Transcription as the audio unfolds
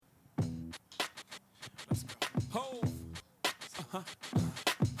How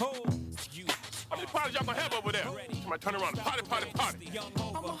many parties y'all gonna have over there? Somebody turn around. Party.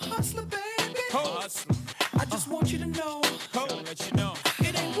 I'm a hustler, baby. I just want you to know.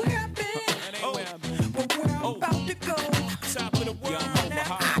 It ain't where I've been, but where I'm about to go. Top of the world.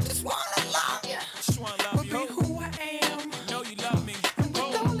 Now I just wanna love you. But be who I am. Know you love me. And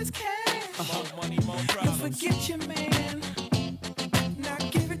with all this cash, More money, more you'll problems. forget your man. Now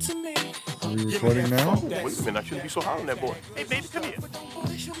give it to me. Are we recording now? Wait a minute, I shouldn't be so hard on that boy. Hey, baby, come here.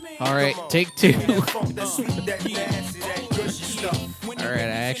 Push your man. All right, take two. All right,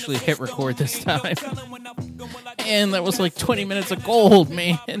 I actually hit record this time. And that was like 20 minutes of gold,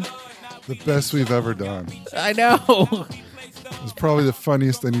 man. The best we've ever done. I know. It's probably the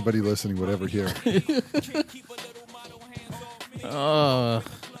funniest anybody listening would ever hear. All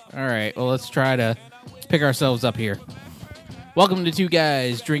right, well, let's try to pick ourselves up here. Welcome to Two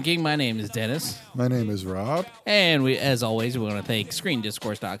Guys Drinking. My name is Dennis. My name is Rob. And we, as always, we want to thank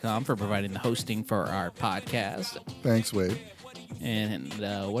ScreenDiscourse.com for providing the hosting for our podcast. Thanks, Wade. And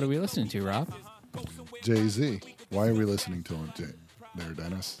what are we listening to, Rob? Jay-Z. Why are we listening to him there,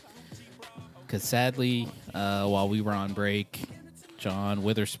 Dennis? Because sadly, while we were on break, John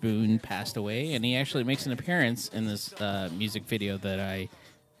Witherspoon passed away, and he actually makes an appearance in this music video that I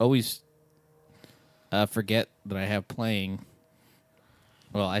always forget that I have playing.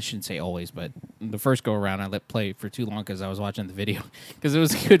 Well, I shouldn't say always, but the first go around I let play for too long because I was watching the video because it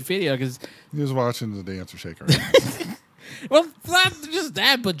was a good video. Because He was watching the dancer shaker. well, not just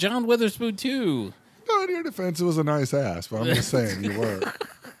that, but John Witherspoon too. No, in your defense, it was a nice ass, but I'm just saying you were.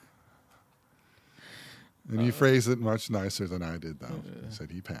 And you phrased it much nicer than I did, though. You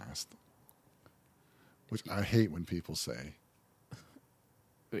said he passed. Which I hate when people say.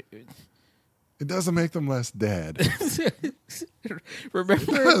 It doesn't make them less dead.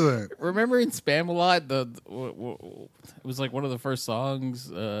 Remember in Spamalot, it was like one of the first songs.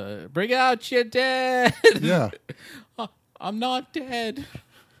 Bring out your dead. Yeah. I'm not dead.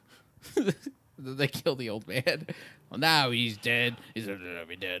 They kill the old man. Well, now he's dead. He's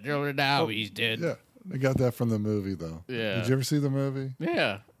dead. Now he's dead. Yeah. I got that from the movie, though. Yeah. Did you ever see the movie?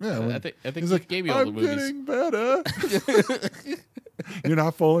 Yeah. Yeah. I think he's he like, gave me all I'm the movies. getting better. You're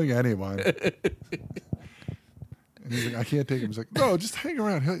not fooling anyone. And he's like, I can't take him. He's like, no, just hang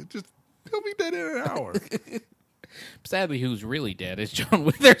around. He'll be dead in an hour. Sadly, who's really dead is John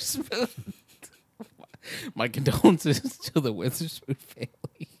Witherspoon. My condolences to the Witherspoon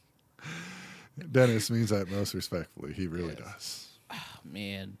family. Dennis means that most respectfully. He really does.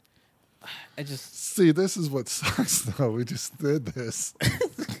 Man, I just... See, this is what sucks, though. We just did this.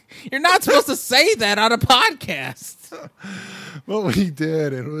 You're not supposed to say that on a podcast. Well, we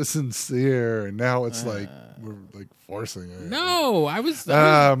did. It was sincere. And now it's like we're like forcing it. No, I was...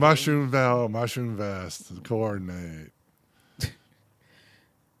 Mushroom vest, coordinate.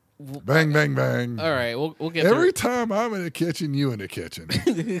 Bang, bang, bang. All right, we'll get Every through. time I'm in the kitchen, you in the kitchen.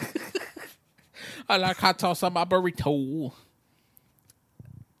 I like hot sauce on my burrito.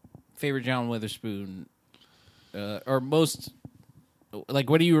 Favorite John Witherspoon, or most, like,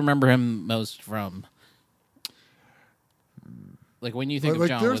 what do you remember him most from? Like, when you think of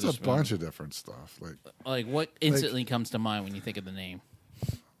John there's Witherspoon. a bunch of different stuff. Like, what instantly comes to mind when you think of the name?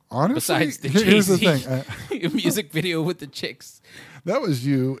 Honestly, Besides the here's the Jay-Z thing. music video with the chicks. That was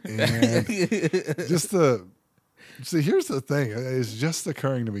you, and just the... See, here's the thing. It's just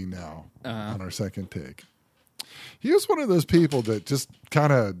occurring to me now on our second take. He was one of those people that just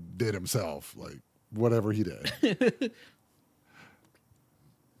kind of did himself, like, whatever he did.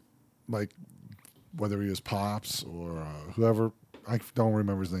 Like, whether he was Pops or whoever... I don't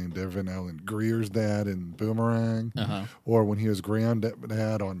remember his name, Devin Allen Greer's dad in Boomerang, or when he was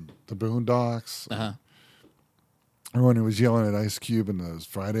granddad on the Boondocks, or when he was yelling at Ice Cube in those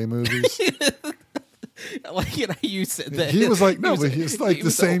Friday movies. Like, you know, you said that. He was like, no, but he's like the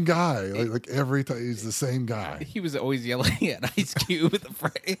same guy. Like every time, he's the same guy. He was always yelling at Ice Cube at the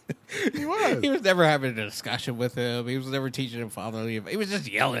Friday. He was. He was never having a discussion with him. He was never teaching him fatherly. He was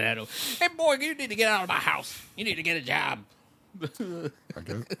just yelling at him. Hey, boy, you need to get out of my house. You need to get a job. I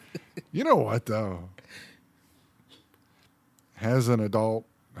guess. You know what, though? As an adult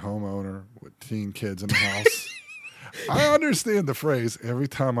homeowner with teen kids in the house, I understand the phrase, every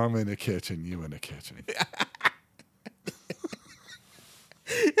time I'm in the kitchen, you in the kitchen.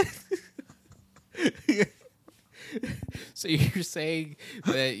 So you're saying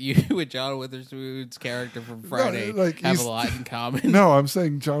that you and John Witherspoon's character from Friday have a lot in common? No, I'm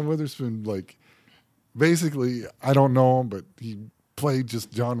saying John Witherspoon, like, basically, I don't know him, but he played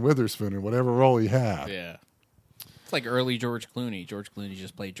just John Witherspoon in whatever role he had. Yeah. It's like early George Clooney. George Clooney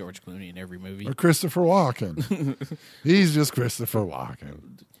just played George Clooney in every movie. Or Christopher Walken. He's just Christopher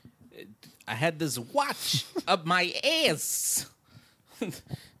Walken. I had this watch up my ass.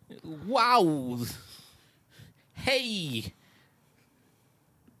 Wow. Hey.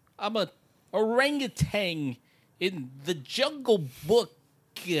 I'm a orangutan in the Jungle Book.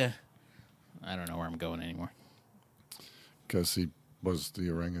 I don't know where I'm going anymore. Because he was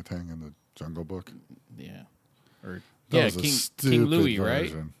the orangutan in the Jungle Book. Yeah. Or That was a King stupid Louis,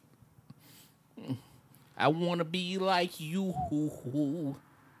 version. right? I want to be like you.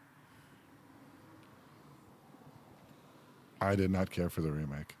 I did not care for the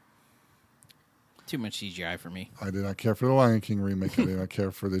remake. Too much CGI for me. I did not care for the Lion King remake. I did not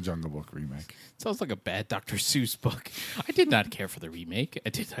care for the Jungle Book remake. Sounds like a bad Dr. Seuss book. I did not care for the remake. I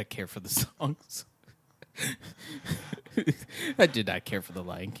did not care for the songs. I did not care for the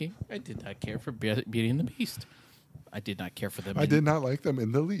Lion King. I did not care for Beauty and the Beast. I did not care for them. I did not like them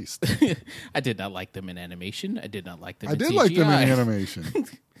in the least. I did not like them in animation. I did not like them I in did CGI. like them in animation.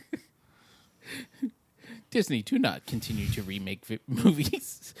 Disney, do not continue to remake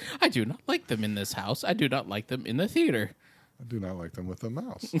movies. I do not like them in this house. I do not like them in the theater. I do not like them with a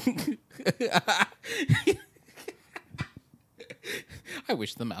mouse. I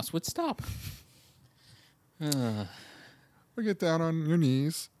wish the mouse would stop. Or get down on your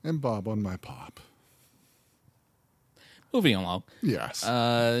knees and bob on my pop. Moving along. Yes.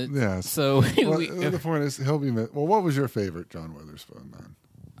 Yes. So Well, the point is, he'll be. Well, what was your favorite John Witherspoon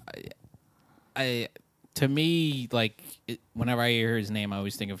then? To me, like whenever I hear his name, I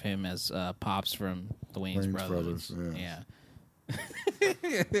always think of him as Pops from the Wayans Brothers. yeah.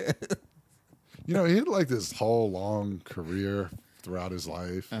 Yeah. You know, he had like this whole long career throughout his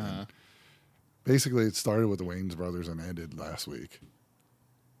life. Uh-huh. Basically, it started with the Wayans Brothers and ended last week.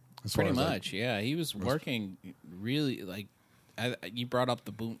 As far Pretty as, much, yeah. He was working really like. You brought up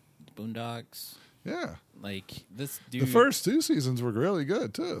the Boondocks. Yeah. Like this dude. The first two seasons were really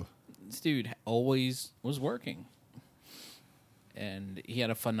good too. This dude always was working, and he had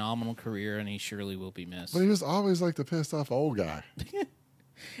a phenomenal career, and he surely will be missed. But he was always like the pissed off old guy.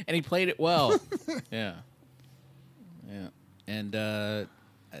 And he played it well. Yeah, yeah. And I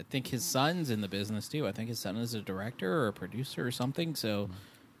think his son's in the business too. I think his son is a director or a producer or something. So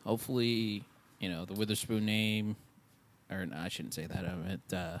hopefully, the Witherspoon name, or no, I shouldn't say that. I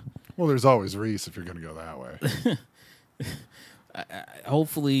meant, Well, there's always Reese if you're going to go that way.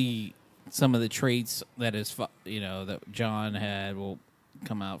 hopefully, some of the traits that that John had will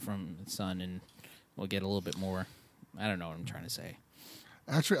come out from his son, and we'll get a little bit more. I don't know what I'm trying to say.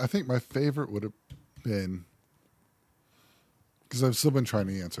 Actually, I think my favorite would have been, because I've still been trying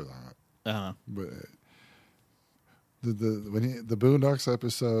to answer that. But the Boondocks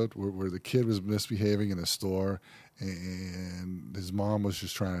episode where the kid was misbehaving in a store and his mom was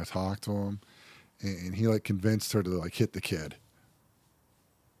just trying to talk to him, and he like convinced her to like hit the kid.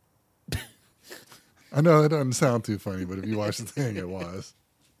 I know that doesn't sound too funny, but if you watch the thing, it was.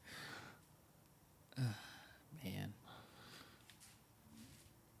 Man.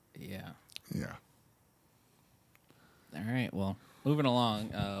 Yeah. Yeah. All right. Well, moving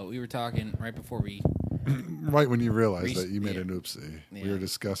along, we were talking right before we. Right when you realized that you made yeah. an oopsie. Yeah. We were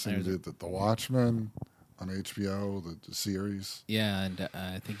discussing the Watchmen on HBO, the series. Yeah, and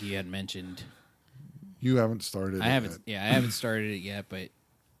I think you had mentioned. You haven't started. I haven't. It. Yeah, I haven't started it yet, but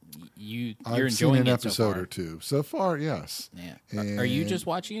you're I've enjoying seen an it episode so far. or two so far. Yes. Yeah. Are you just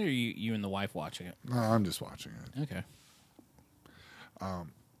watching it, or you and the wife watching it? No, I'm just watching it. Okay.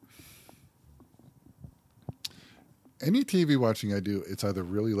 Any TV watching I do, it's either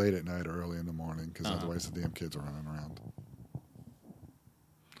really late at night or early in the morning because otherwise the damn kids are running around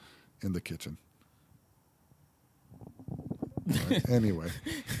in the kitchen. Right? Anyway,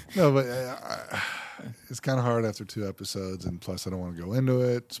 no, but it's kind of hard after 2 episodes, and plus I don't want to go into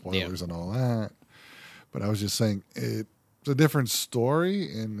it, spoilers and all that. But I was just saying it's a different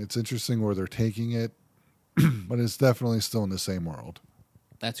story, and it's interesting where they're taking it, but it's definitely still in the same world.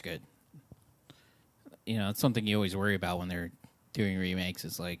 That's good. It's something you always worry about when they're doing remakes.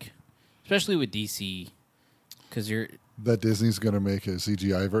 Is like, especially with DC, because that Disney's going to make a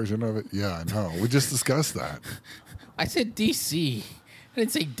CGI version of it. Yeah, I know. We just discussed that. I said DC. I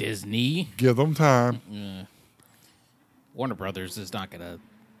didn't say Disney. Give them time. Warner Brothers is not going to.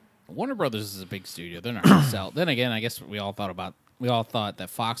 Warner Brothers is a big studio. They're not going to sell. Then again, I guess we all thought that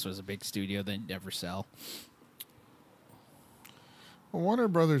Fox was a big studio. They'd never sell. Well, Warner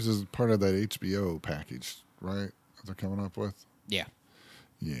Brothers is part of that HBO package, right? That they're coming up with. Yeah.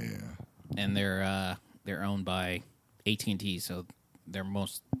 Yeah. And they're owned by AT&T, so they're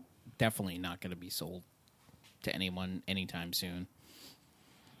most definitely not going to be sold. to anyone anytime soon.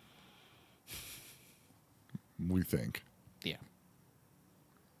 We think. Yeah.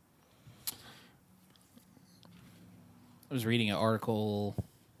 I was reading an article,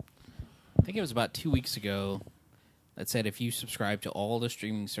 I think it was about 2 weeks ago, that said if you subscribe to all the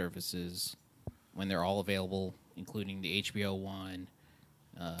streaming services when they're all available, including the HBO One,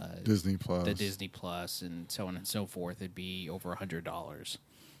 Disney Plus. the Disney Plus, and so on and so forth, it'd be over $100.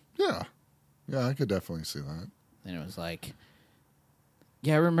 Yeah. Yeah, I could definitely see that. And it was like,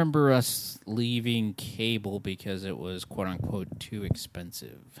 yeah, I remember us leaving cable because it was quote-unquote too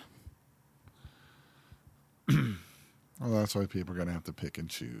expensive. Well, that's why people are going to have to pick and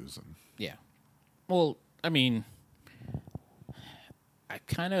choose. And Yeah. Well, I mean, I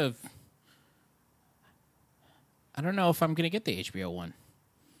don't know if I'm going to get the HBO one.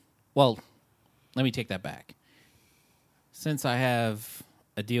 Well, let me take that back. Since I have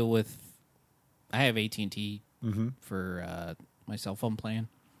a deal with, I have AT&T for my cell phone plan,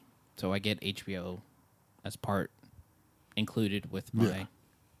 so I get HBO as part included with my,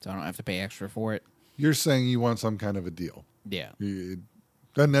 so I don't have to pay extra for it. you're saying you want some kind of a deal. Yeah. It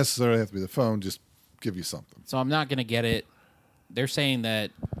doesn't necessarily have to be the phone, just give you something. So I'm not going to get it. They're saying that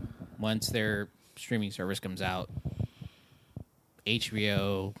once their streaming service comes out,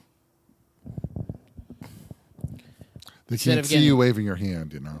 HBO. They Instead can't of see getting- you waving your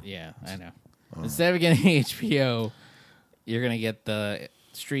hand, you know. Yeah, I know. Instead of getting HBO, you're going to get the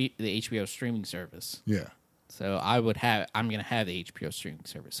HBO streaming service. Yeah. So I'm going to have the HBO streaming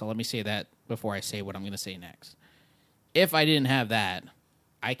service. So let me say that before I say what I'm going to say next. If I didn't have that,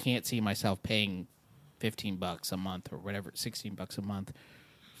 I can't see myself paying $15 a month or whatever, $16 a month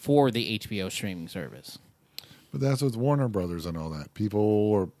for the HBO streaming service. But that's with Warner Brothers and all that.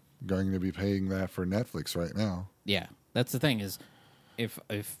 People are going to be paying that for Netflix right now. Yeah, that's the thing is, if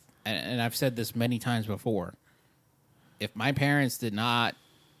and I've said this many times before, if my parents did not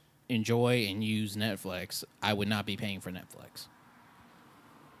enjoy and use Netflix, I would not be paying for Netflix.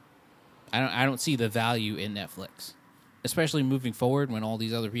 I don't see the value in Netflix, especially moving forward when all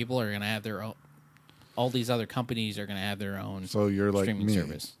these other people are going to have their own. All these other companies are going to have their own. So you're like streaming me.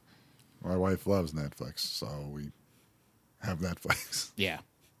 service. My wife loves Netflix, so we have Netflix. Yeah,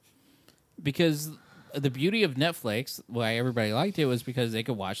 because the beauty of Netflix, why everybody liked it, was because they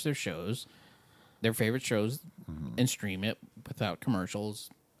could watch their shows, their favorite shows, and stream it without commercials,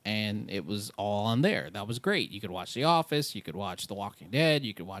 and it was all on there. That was great. You could watch The Office, you could watch The Walking Dead,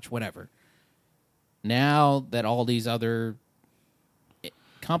 you could watch whatever. Now that all these other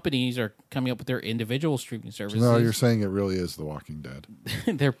companies are coming up with their individual streaming services, No, you're saying it really is The Walking Dead.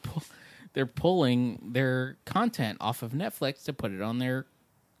 they're pulling their content off of Netflix to put it on their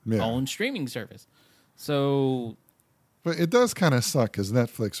own streaming service. So, But it does kind of suck because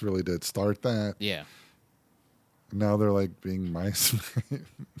Netflix really did start that. yeah. Now they're like being mice.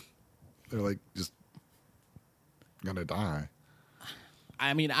 They're like just gonna die.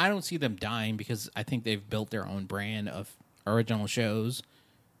 I mean, I don't see them dying because I think they've built their own brand of original shows.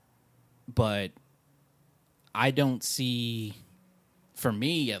 But I don't see, for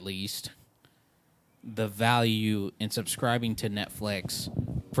me at least, the value in subscribing to Netflix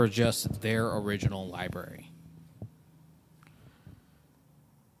for just their original library.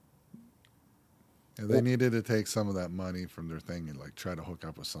 Yeah, they needed to take some of that money from their thing and like try to hook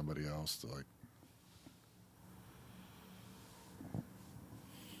up with somebody else to like.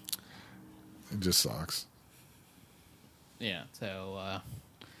 It just sucks. Yeah, so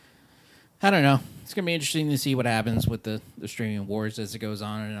I don't know. It's going to be interesting to see what happens with the streaming wars as it goes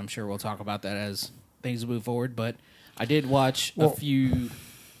on, and I'm sure we'll talk about that as things move forward. But I did watch a few.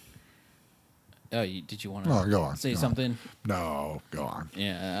 Oh, did you want to go on, say go on. something? No, go on.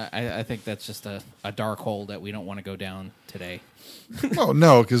 Yeah, I think that's just a dark hole that we don't want to go down today.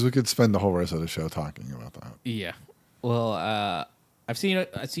 No, because we could spend the whole rest of the show talking about that. Yeah. Well, I've seen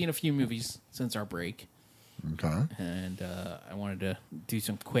a few movies since our break, Okay. and I wanted to do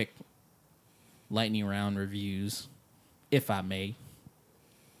some quick lightning round reviews, if I may.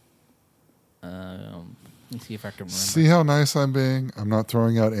 Let me see if I can remember. See how nice I'm being? I'm not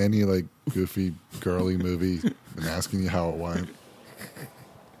throwing out any like goofy girly movie and asking you how it went.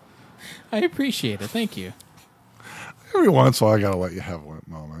 I appreciate it. Thank you. Every once in a while, I gotta let you have one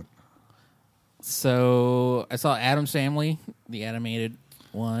moment. So I saw Addams Family, the animated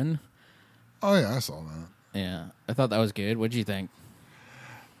one. Oh yeah, I saw that. Yeah, I thought that was good. What'd you think?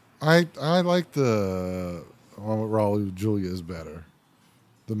 I like the one with Raul Julia's better.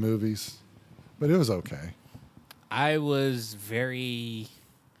 The movies, but it was okay. I was very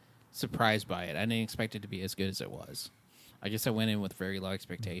surprised by it. I didn't expect it to be as good as it was. I guess I went in with very low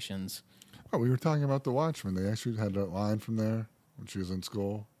expectations. Oh, we were talking about The Watchmen. They actually had that line from there when she was in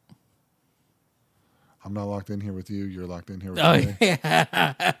school. I'm not locked in here with you. You're locked in here with me.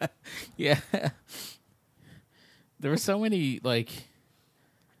 Yeah. Yeah. There were so many, like,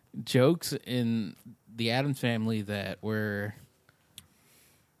 jokes in the Addams Family that were...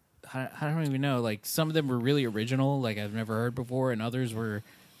 I don't even know. Like, some of them were really original, like I've never heard before, and others were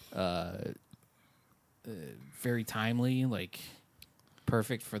very timely, like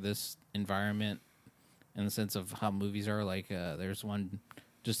perfect for this environment in the sense of how movies are. Like, there's one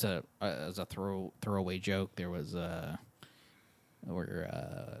just as a throwaway joke. There was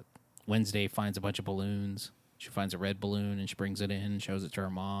where Wednesday finds a bunch of balloons. She finds a red balloon and she brings it in and shows it to her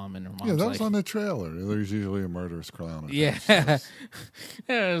mom, and her mom's that was on the trailer. There's usually a murderous clown. Yeah. And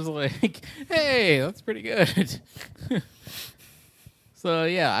I was like, hey, that's pretty good. So,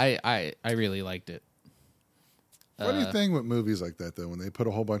 yeah, I really liked it. Funny thing with movies like that, though, when they put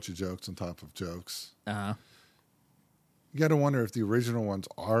a whole bunch of jokes on top of jokes, Uh-huh. you got to wonder if the original ones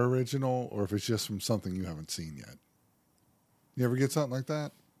are original or if it's just from something you haven't seen yet. You ever get something like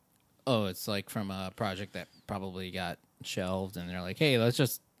that? Oh, it's like from a project that probably got shelved, and they're like, hey, let's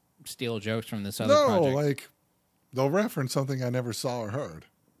just steal jokes from this other project. No, like, they'll reference something I never saw or heard.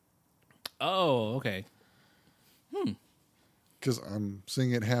 Oh, okay. Because I'm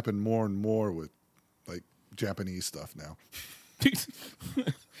seeing it happen more and more with, like, Japanese stuff now.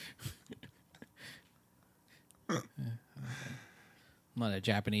 I'm not a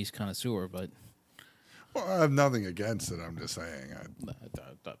Japanese connoisseur, but... Well, I have nothing against it. I'm just saying.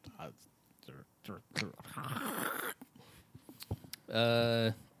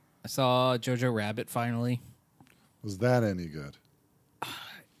 I saw Jojo Rabbit finally. Was that any good?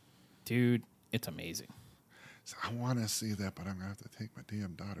 Dude, it's amazing. So I want to see that, but I'm going to have to take my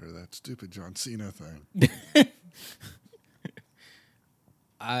damn daughter to that stupid John Cena thing.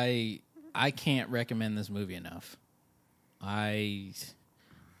 I can't recommend this movie enough. I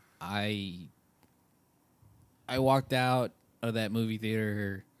walked out of that movie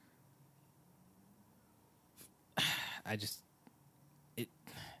theater. I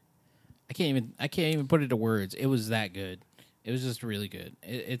can't even put it to words. It was that good. It was just really good.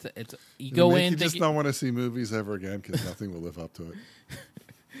 It's you go in. You just don't want to see movies ever again because nothing will live up to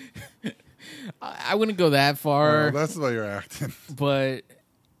it. I wouldn't go that far. Well, that's the way you're acting. But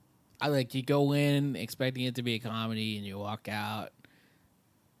I like you go in expecting it to be a comedy and you walk out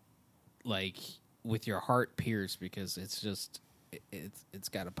like with your heart pierced because it's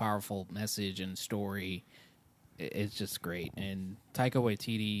got a powerful message and story. It's just great. And Taika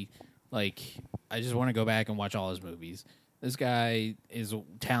Waititi, like, I just want to go back and watch all his movies. This guy is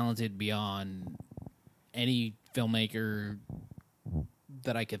talented beyond any filmmaker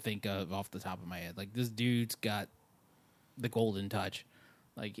that I could think of off the top of my head. Like, this dude's got the golden touch.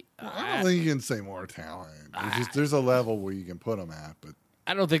 Like, I don't think you can say more talent. There's a level where you can put him at, but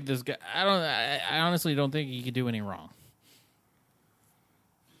I don't think this guy. I honestly don't think he could do any wrong.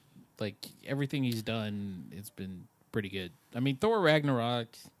 Like, everything he's done, it's been pretty good. I mean, Thor Ragnarok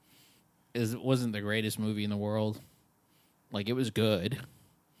wasn't the greatest movie in the world. Like, it was good,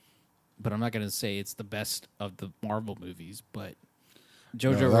 but I'm not going to say it's the best of the Marvel movies. But that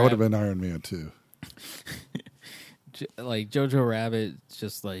would have been Iron Man 2. Like, Jojo Rabbit,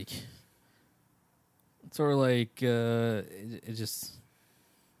 just like, sort of like, it just,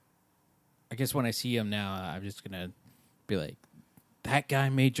 I guess when I see him now, I'm just going to be like, that guy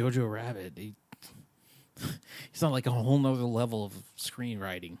made Jojo Rabbit. He's on like a whole nother level of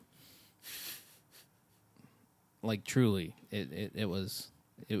screenwriting. Like, truly, it was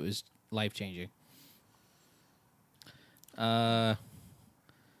life changing. Life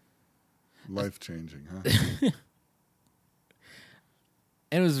changing, huh?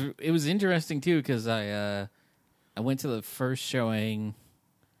 And it was interesting too because I went to the first showing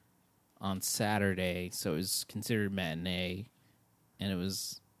on Saturday, so it was considered matinee, and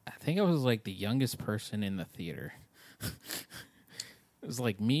I think I was like the youngest person in the theater. It was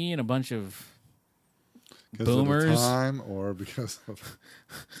like me and a bunch of boomers. Of the time or because of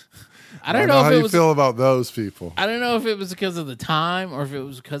I don't know how if it you was feel about those people. I don't know if it was because of the time or if it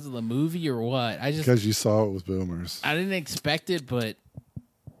was because of the movie or what. Because you saw it with boomers. I didn't expect it, but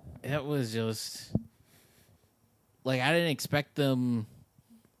it was just like I didn't expect them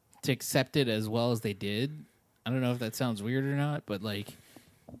to accept it as well as they did. I don't know if that sounds weird or not, but like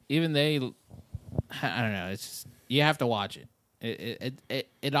even they, I don't know. It's just you have to watch it.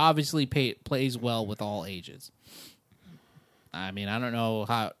 It obviously plays well with all ages. I mean, I don't know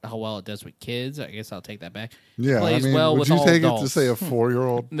how well it does with kids. I guess I'll take that back. Yeah, plays I mean, well would with you all take adults. it to say a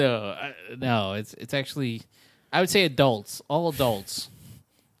 4-year-old? No. It's actually, I would say adults, all adults.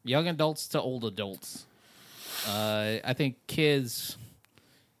 young adults to old adults. I think kids.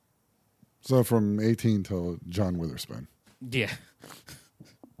 So from 18 till John Witherspoon. Yeah.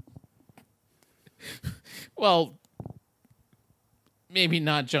 Well, maybe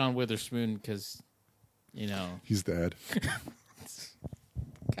not John Witherspoon because, you know. He's dead.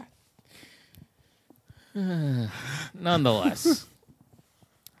 Nonetheless,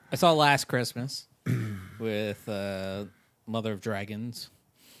 I saw Last Christmas with Mother of Dragons,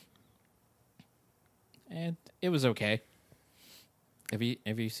 and it was okay. Have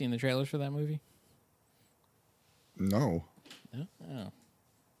you seen the trailers for that movie? No. No? Oh.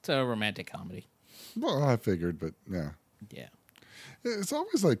 It's a romantic comedy. Well, I figured, but yeah. Yeah. It's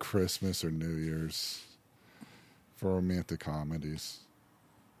always like Christmas or New Year's for romantic comedies.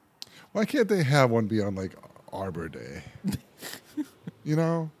 Why can't they have one be on like Arbor Day? You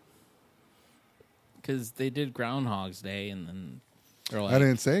know? Because they did Groundhog's Day, and then they're like, I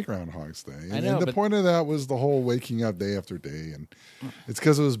didn't say Groundhog's Day. I know, and the but point of that was the whole waking up day after day, and it's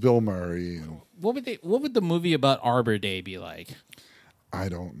because it was Bill Murray. And what would the movie about Arbor Day be like? I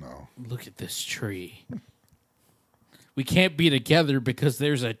don't know. Look at this tree. We can't be together because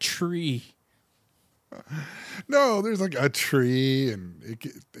there's a tree. No, there's like a tree, and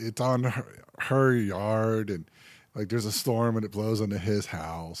it's on her yard, and like there's a storm, and it blows into his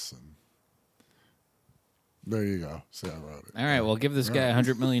house, and there you go. See, I wrote it. All right, well, give this guy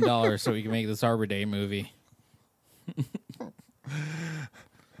 $100 million so we can make this Arbor Day movie.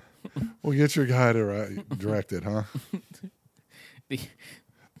 We'll get your guy to direct it, huh? The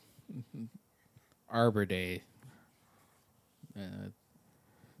Arbor Day.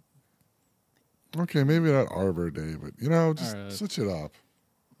 Okay, maybe not Arbor Day, but just switch it up.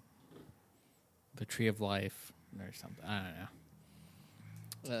 The Tree of Life or something. I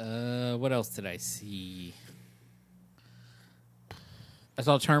don't know. What else did I see? I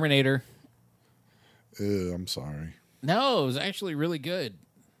saw Terminator. Ew, I'm sorry. No, it was actually really good.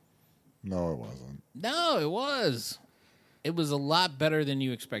 No, it wasn't. No, it was. It was a lot better than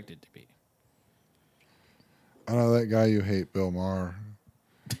you expected it to be. I know that guy you hate, Bill Maher.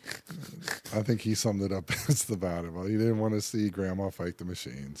 I think he summed it up best about it. Well, he didn't want to see Grandma fight the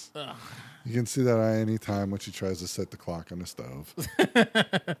machines. Ugh. You can see that at any time when she tries to set the clock on the stove.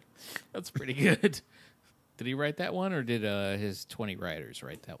 That's pretty good. Did he write that one, or did his 20 writers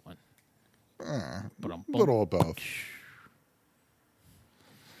write that one? A little of both.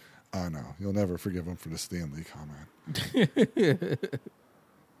 I know. You'll never forgive him for the Stan Lee comment.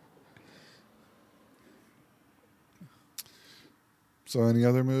 So, any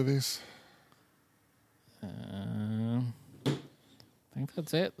other movies? I think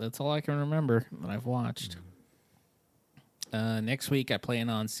that's it. That's all I can remember that I've watched. Next week, I plan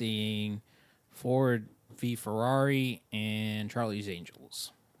on seeing Ford v Ferrari and Charlie's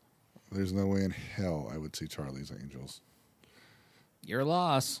Angels. There's no way in hell I would see Charlie's Angels. Your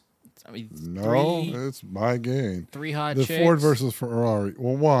loss. I mean, it's my game. 3 hot the chicks. Ford versus Ferrari.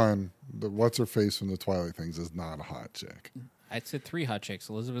 Well, one, what's her face from the Twilight things is not a hot chick. I said 3 hot chicks.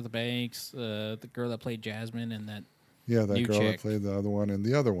 Elizabeth Banks, the girl that played Jasmine, and that that new girl chick that played the other one, and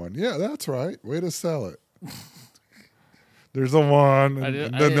the other one. Yeah, that's right. Way to sell it. There's the one,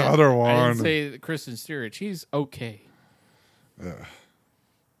 and then the other one. I didn't say Kristen Stewart. She's okay.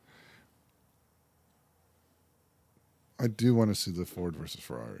 I do want to see the Ford versus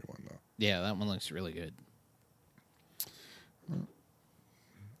Ferrari one, though. Yeah, that one looks really good.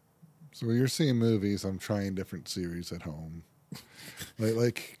 So when you're seeing movies, I'm trying different series at home.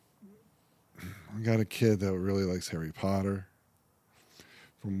 like I got a kid that really likes Harry Potter.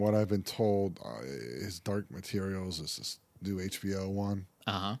 From what I've been told, his Dark Materials is this new HBO one.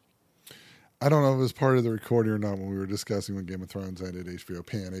 Uh-huh. I don't know if it was part of the recording or not when we were discussing when Game of Thrones ended. HBO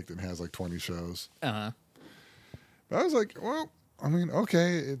panicked and has like 20 shows. Uh-huh. But I was like, well, I mean,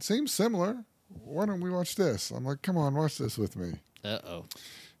 okay, it seems similar. Why don't we watch this? I'm like, come on, watch this with me. Uh-oh.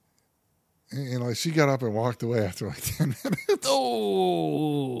 And like she got up and walked away after like 10 minutes.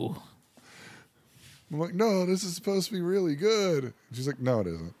 Oh. I'm like, no, this is supposed to be really good. And she's like, no, it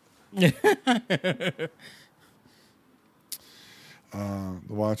isn't. The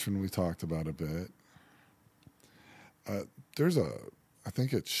Watchmen we talked about a bit. There's I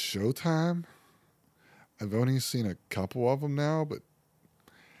think it's Showtime. I've only seen a couple of them now, but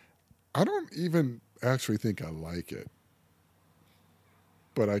I don't even actually think I like it.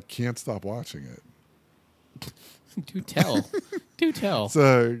 But I can't stop watching it. Do tell. Do tell.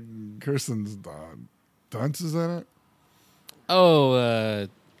 So Kirsten Dunst is in it. Oh,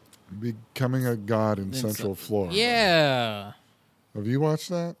 Becoming a God in Central Florida. Yeah. Have you watched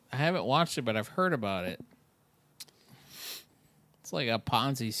that? I haven't watched it, but I've heard about it. It's like a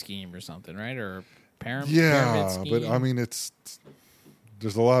Ponzi scheme or something, right? Or a pyramid Yeah, scheme. but I mean, there's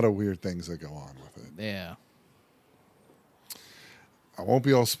a lot of weird things that go on with it. Yeah. I won't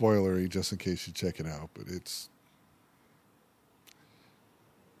be all spoilery just in case you check it out, but it's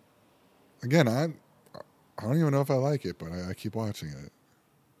again, I don't even know if I like it, but I keep watching it.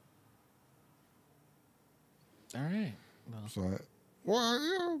 All right.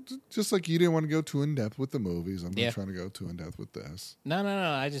 Well, just like you didn't want to go too in depth with the movies, I'm Yeah. not trying to go too in depth with this. No.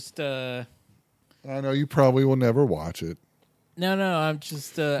 I just I know you probably will never watch it. no. I'm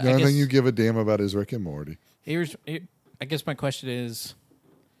just. The I only guess thing you give a damn about is Rick and Morty. I guess my question is,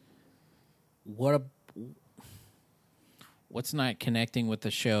 what's not connecting with the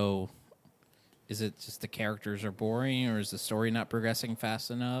show? Is it just the characters are boring, or is the story not progressing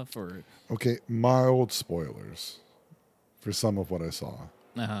fast enough, or? Okay, mild spoilers for some of what I saw.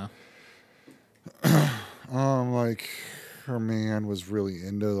 Like her man was really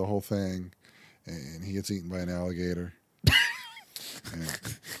into the whole thing, and he gets eaten by an alligator.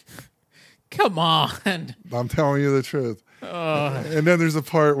 And Come on. I'm telling you the truth. And then there's a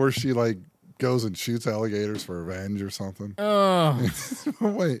part where she like goes and shoots alligators for revenge or something.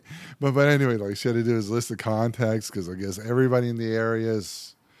 Wait, but anyway, like she had to do his list of contacts because I guess everybody in the area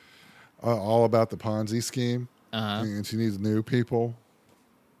is all about the Ponzi scheme, and she needs new people.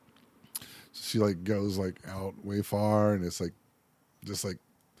 So she like goes like out way far, and it's like just like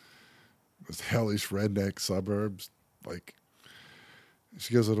this hellish redneck suburbs. Like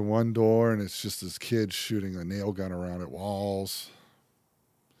she goes to the one door, and it's just this kid shooting a nail gun around at walls.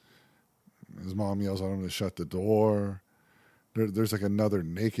 His mom yells at him to shut the door. There's like another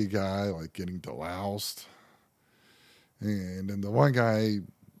naked guy like getting deloused, and then the one guy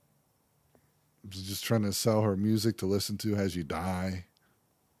was just trying to sell her music to listen to as you die.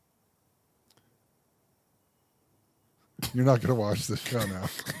 You're not going to watch this show now.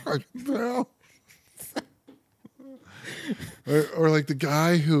 No. Or like the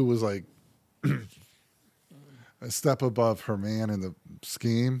guy who was like a step above her man in the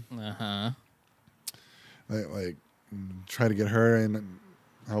scheme. Like try to get her in,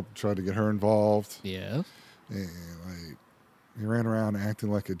 try to get her involved. Yeah. And like he ran around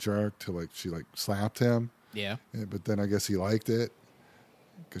acting like a jerk till like she like slapped him. Yeah. But then I guess he liked it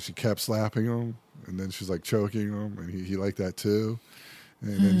because she kept slapping him, and then she's like choking him, and he liked that too.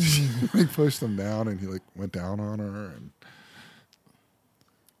 And then she like pushed him down, and he like went down on her, and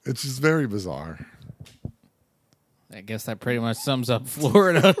it's just very bizarre. I guess that pretty much sums up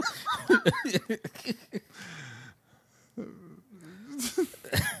Florida.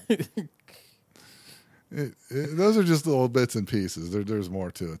 Those are just little bits and pieces. There's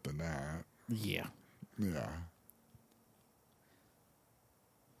more to it than that. Yeah. Yeah.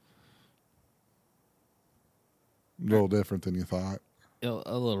 A little different than you thought.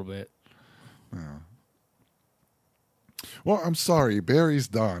 A little bit. Yeah. Well, I'm sorry. Barry's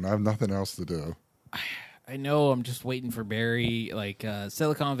done. I have nothing else to do. I know. I'm just waiting for Barry. Like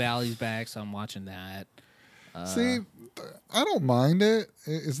Silicon Valley's back, so I'm watching that. See, I don't mind it.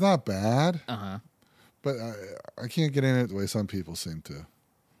 It's not bad. But I can't get in it the way some people seem to.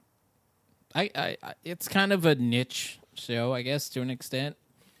 It's kind of a niche show, I guess, to an extent.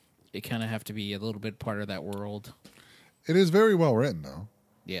 You kind of have to be a little bit part of that world. It is very well written, though.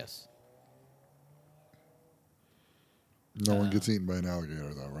 Yes. No one gets eaten by an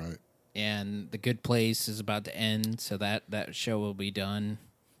alligator, though, right? And The Good Place is about to end, so that show will be done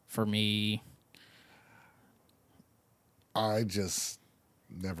for me. I just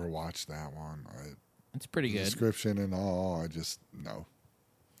never watched that one. It's pretty good. Description and all, no.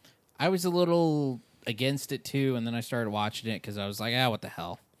 I was a little against it, too, and then I started watching it because I was like, what the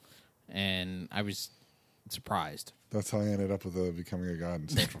hell? And I was surprised. That's how I ended up with becoming a god in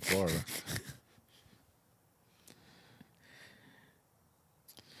Central Florida.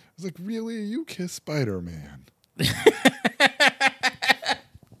 I was like, really? You kiss Spider-Man? God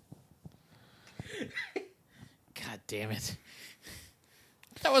damn it.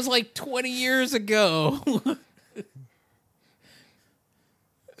 That was like 20 years ago.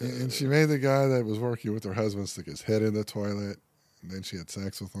 And she made the guy that was working with her husband stick his head in the toilet, and then she had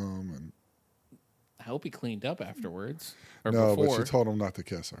sex with him. And I hope he cleaned up afterwards. Or no, before. but she told him not to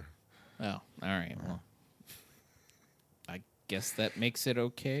kiss her. Oh, all right. Well, I guess that makes it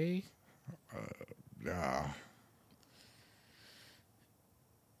okay. Yeah.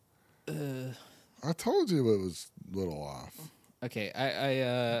 I told you it was a little off. Okay,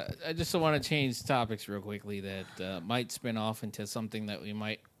 I just want to change topics real quickly that might spin off into something that we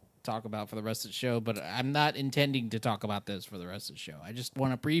might talk about for the rest of the show, but I'm not intending to talk about this for the rest of the show. I just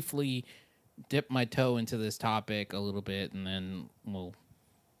want to briefly dip my toe into this topic a little bit, and then we'll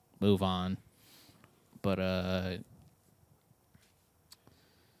move on. But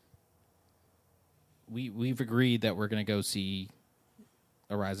we've agreed that we're gonna go see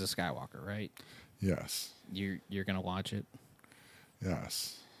A Rise of Skywalker, right? Yes. You're gonna watch it.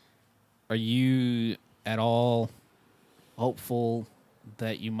 Yes. Are you at all hopeful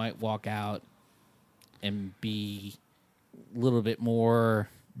that you might walk out and be a little bit more?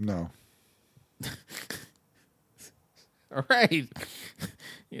 No. All right.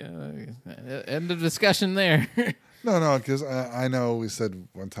 Yeah. End of discussion there. No, because I know we said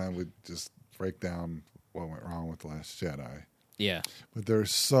one time we'd just break down what went wrong with The Last Jedi. Yeah. But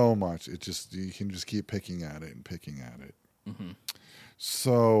there's so much. You can just keep picking at it and picking at it. Mm-hmm.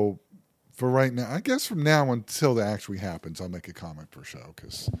 So for right now, I guess from now until that actually happens, I'll make a comment per show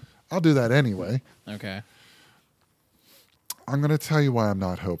because I'll do that anyway. Okay. I'm going to tell you why I'm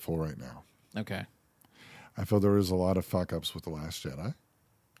not hopeful right now. Okay. I feel there is a lot of fuck-ups with The Last Jedi.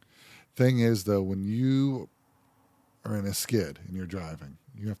 Thing is, though, when you are in a skid and you're driving,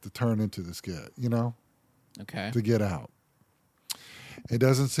 you have to turn into the skid, Okay. to get out. It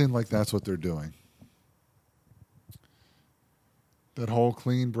doesn't seem like that's what they're doing. That whole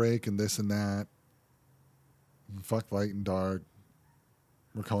clean break and this and that. And fuck light and dark.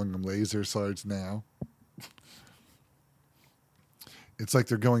 We're calling them laser swords now. It's like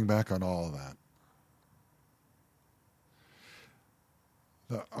they're going back on all of that.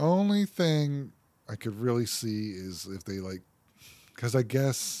 The only thing I could really see is if they because I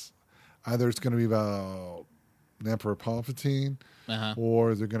guess either it's going to be about Emperor Palpatine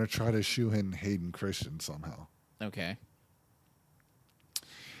or they're going to try to shoe in Hayden Christensen somehow. Okay.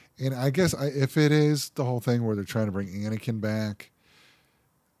 And I guess if it is the whole thing where they're trying to bring Anakin back,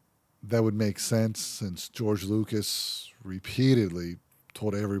 that would make sense since George Lucas repeatedly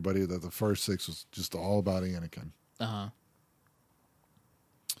told everybody that the first 6 was just all about Anakin. Uh-huh.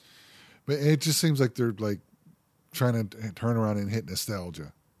 But it just seems like they're trying to turn around and hit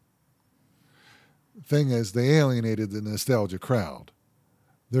nostalgia. Thing is, they alienated the nostalgia crowd.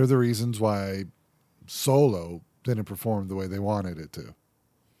 They're the reasons why Solo didn't perform the way they wanted it to.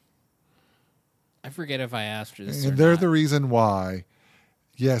 I forget if I asked you this. And they're the reason why.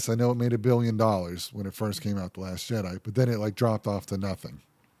 Yes, I know it made $1 billion when it first came out, The Last Jedi, but then it dropped off to nothing.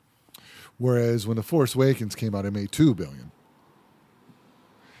 Whereas when The Force Awakens came out, it made $2 billion.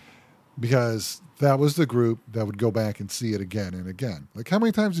 Because that was the group that would go back and see it again and again. How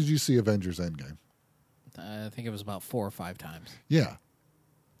many times did you see Avengers Endgame? I think it was about 4 or 5 times. Yeah.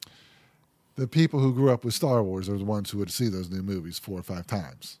 The people who grew up with Star Wars are the ones who would see those new movies 4 or 5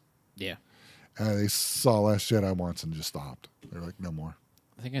 times. Yeah. And they saw Last Jedi once and just stopped. They're like, no more.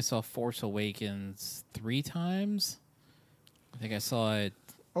 I think I saw Force Awakens 3 times. I think I saw it.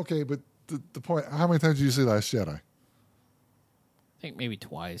 Okay, but the point, how many times did you see Last Jedi? I think maybe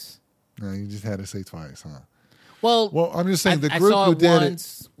twice. No, you just had to say twice, huh? Well, I'm just saying the I group saw who it did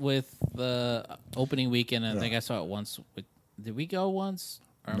once with the opening weekend, and I think I saw it once with. Did we go once,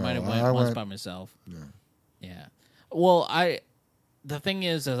 or I might have went once by myself? Yeah. Yeah. Well, the thing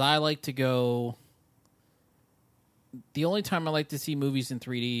is I like to go. The only time I like to see movies in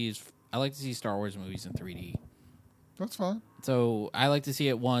 3D is I like to see Star Wars movies in 3D. That's fine. So I like to see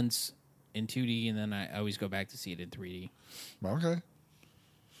it once in 2D, and then I always go back to see it in 3D. Okay.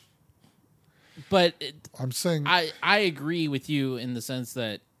 But I'm saying I agree with you in the sense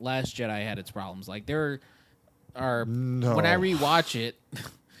that Last Jedi had its problems. There are when I rewatch it,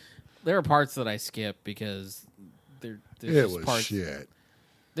 there are parts that I skip because there's just parts. Shit.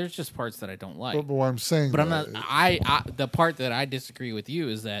 There's just parts that I don't like. But what I'm saying, but I'm not. The part that I disagree with you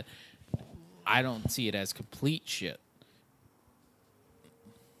is that I don't see it as complete shit.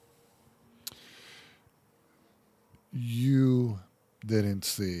 You didn't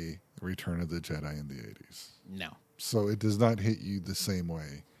see Return of the Jedi in the 80s. No. So it does not hit you the same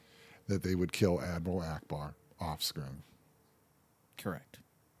way that they would kill Admiral Akbar off screen. Correct.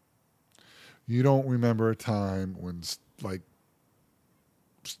 You don't remember a time when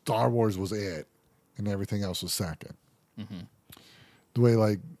Star Wars was it and everything else was second. Mm-hmm. The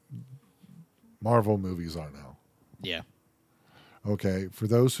way Marvel movies are now. Yeah. Okay, for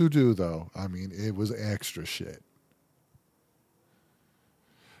those who do though, it was extra shit.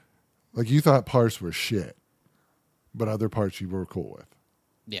 You thought parts were shit, but other parts you were cool with.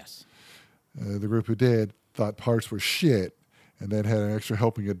 Yes. The group who did thought parts were shit and then had an extra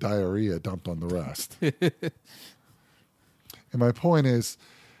helping of diarrhea dumped on the rest. And my point is,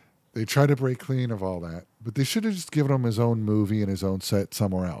 they try to break clean of all that, but they should have just given him his own movie and his own set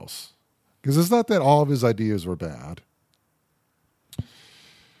somewhere else. Because it's not that all of his ideas were bad.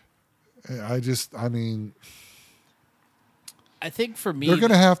 I mean, I think for me, they're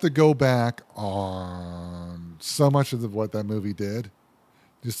going to have to go back on so much of what that movie did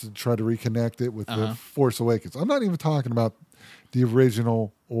just to try to reconnect it with The Force Awakens. I'm not even talking about the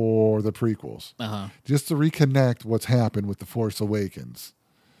original or the prequels. Just to reconnect what's happened with The Force Awakens.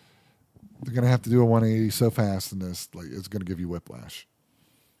 They're going to have to do a 180 so fast in this, like it's going to give you whiplash.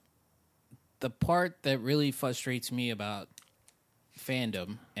 The part that really frustrates me about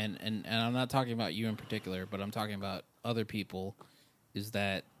fandom, and I'm not talking about you in particular, but I'm talking about other people, is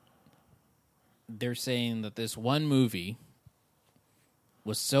that they're saying that this one movie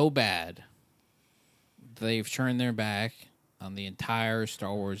was so bad they've turned their back on the entire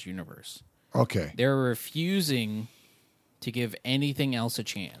Star Wars universe. Okay. They're refusing to give anything else a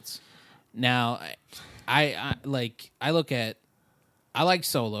chance. Now, I like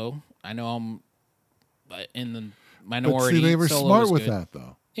Solo. I know I'm in the minority. But see, they were Solo smart was with good. that,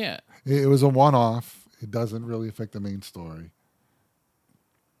 though. Yeah. It was a one-off. It doesn't really affect the main story.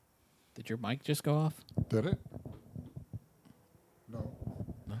 Did your mic just go off? Did it? No.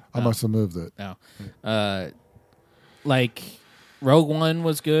 I must have moved it. No. Like, Rogue One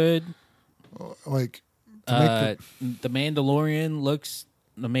was good. Like, The Mandalorian looks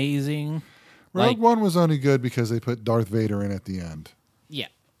amazing. Rogue One was only good because they put Darth Vader in at the end. Yeah.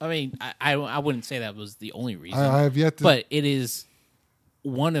 I mean, I wouldn't say that was the only reason. I have yet to... But it is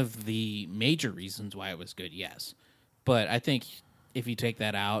one of the major reasons why it was good, yes. But I think if you take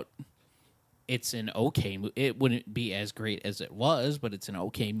that out, it's an okay movie. It wouldn't be as great as it was, but it's an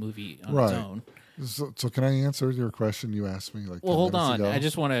okay movie on its own. So can I answer your question you asked me? Well, hold on. I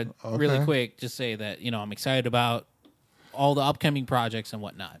just want to really quick just say that, I'm excited about all the upcoming projects and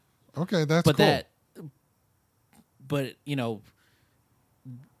whatnot. Okay, that's cool. But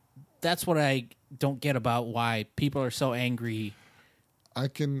that's what I don't get about why people are so angry.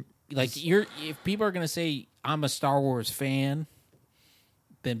 If people are going to say I'm a Star Wars fan,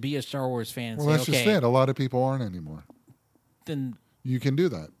 then be a Star Wars fan. Well, that's just it. A lot of people aren't anymore. Then you can do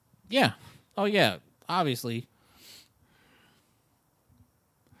that. Yeah. Oh yeah. Obviously.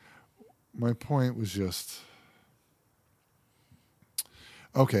 My point was just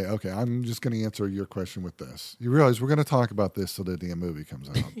okay. I'm just going to answer your question with this. You realize we're going to talk about this till the damn movie comes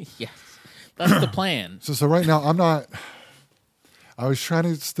out. Yes, that's the plan. So right now I'm not. I was trying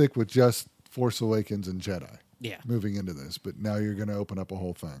to stick with just Force Awakens and Jedi. Yeah. Moving into this, but now you're going to open up a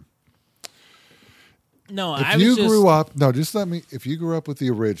whole thing. No, if you grew up with the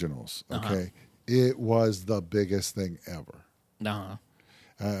originals, okay, it was the biggest thing ever.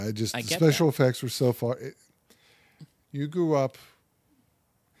 Special effects were so far. You grew up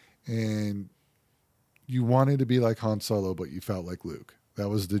and you wanted to be like Han Solo, but you felt like Luke. That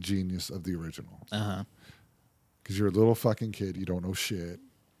was the genius of the original. Because you're a little fucking kid, you don't know shit.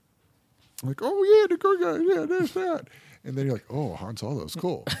 Like, oh yeah, the good guy, yeah, there's that. And then you're like, oh, Han Solo's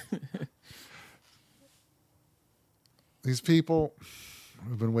cool. These people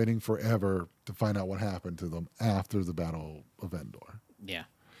have been waiting forever to find out what happened to them after the Battle of Endor. Yeah.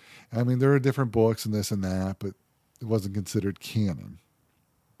 I mean, there are different books and this and that, but it wasn't considered canon.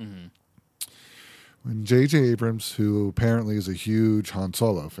 Mm-hmm. When J.J. Abrams, who apparently is a huge Han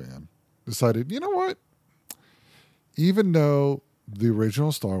Solo fan, decided, you know what? Even though the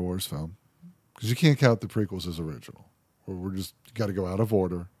original Star Wars film, because you can't count the prequels as original, or we're just got to go out of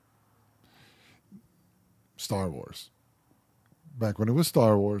order. Star Wars. Back when it was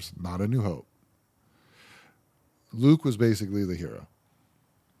Star Wars, not A New Hope. Luke was basically the hero.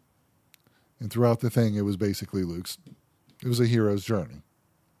 And throughout the thing, it was basically it was a hero's journey.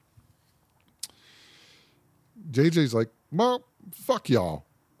 JJ's like, well, fuck y'all.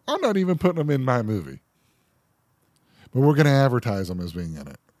 I'm not even putting them in my movie. But we're going to advertise them as being in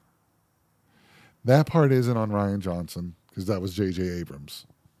it. That part isn't on Rian Johnson, because that was J.J. Abrams.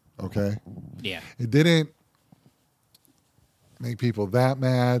 Okay? Yeah. It didn't make people that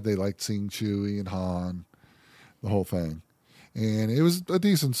mad. They liked seeing Chewie and Han, the whole thing. And it was a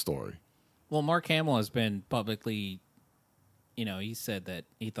decent story. Well, Mark Hamill has been publicly, he said that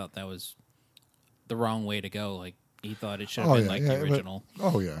he thought that was the wrong way to go. Like, he thought it should have been the original.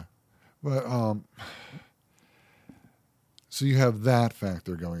 But so you have that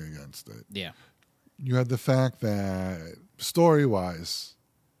factor going against it. Yeah. You have the fact that, story-wise,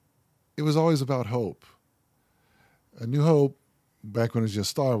 it was always about hope. A New Hope, back when it was just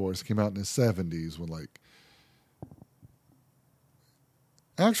Star Wars, came out in the 70s when,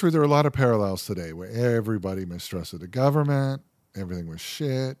 actually, there are a lot of parallels today where everybody mistrusted the government, everything was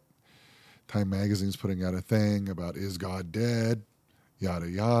shit. Time Magazine's putting out a thing about, is God dead? Yada,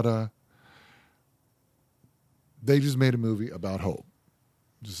 yada. They just made a movie about hope.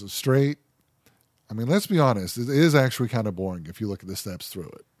 Just a straight. I mean, let's be honest. It is actually kind of boring if you look at the steps through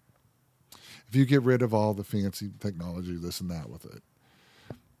it. If you get rid of all the fancy technology, this and that with it.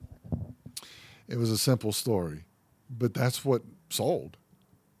 It was a simple story. But that's what sold.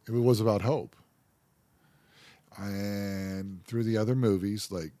 It was about hope. And through the other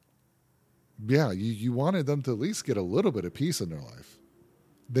movies, like, yeah, you wanted them to at least get a little bit of peace in their life.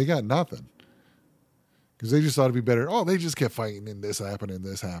 They got nothing. Because they just thought it'd be better. Oh, they just kept fighting and this happened and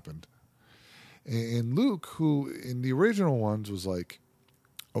this happened. And Luke, who in the original ones was like,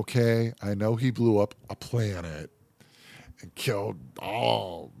 okay, I know he blew up a planet and killed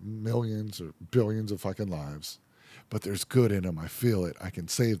all millions or billions of fucking lives. But there's good in him. I feel it. I can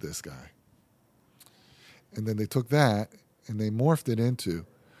save this guy. And then they took that and they morphed it into,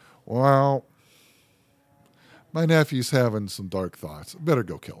 well, my nephew's having some dark thoughts. Better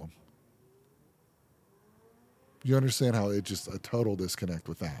go kill him. You understand how it just a total disconnect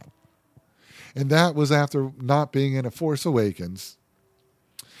with that. And that was after not being in A Force Awakens.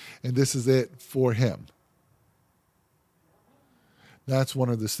 And this is it for him. That's one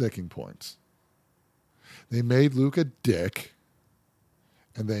of the sticking points. They made Luke a dick,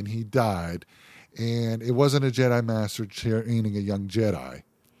 and then he died. And it wasn't a Jedi Master training a young Jedi.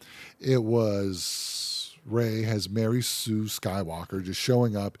 It was Rey has Mary Sue Skywalker just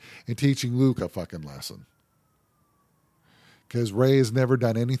showing up and teaching Luke a fucking lesson. Because Rey has never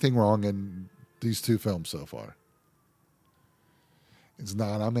done anything wrong in these two films so far. It's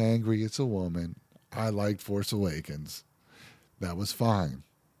not, I'm angry, it's a woman. I liked Force Awakens. That was fine.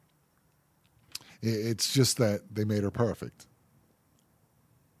 It's just that they made her perfect.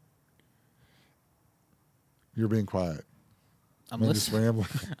 You're being quiet. I'm listening.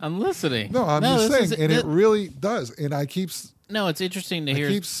 I'm listening. No, I'm just saying, and it really does. And I keep... No, it's interesting to hear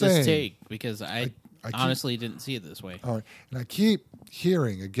this take, because I honestly didn't see it this way. All right. And I keep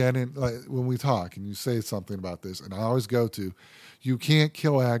hearing, again, when we talk, and you say something about this, and I always go to, you can't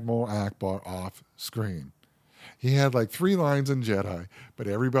kill Admiral Akbar off screen. He had like 3 lines in Jedi, but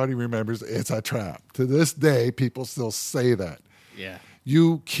everybody remembers it's a trap. To this day, people still say that. Yeah.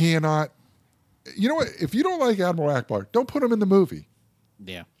 You cannot... You know what? If you don't like Admiral Akbar, don't put him in the movie.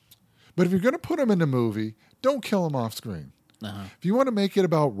 Yeah. But if you're going to put him in the movie, don't kill him off screen. Uh-huh. If you want to make it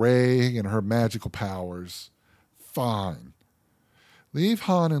about Rey and her magical powers, fine. Leave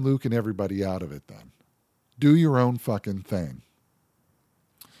Han and Luke and everybody out of it then. Do your own fucking thing.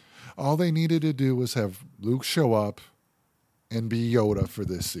 All they needed to do was have Luke show up and be Yoda for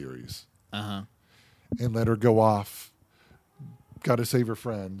this series. Uh-huh. And let her go off. Got to save her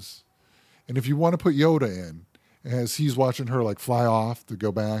friends. And if you want to put Yoda in, as he's watching her like fly off to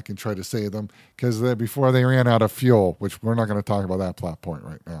go back and try to save them, because before they ran out of fuel, which we're not going to talk about that plot point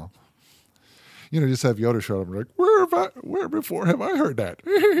right now. You know, just have Yoda show up and be like, where before have I heard that?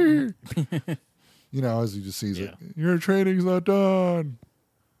 You know, as he just sees it. Your training's not done.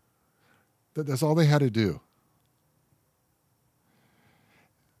 That's all they had to do.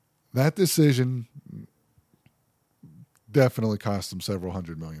 That decision definitely cost them several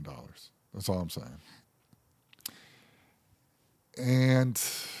 $100 million. That's all I'm saying. And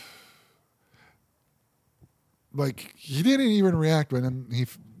like, he didn't even react when he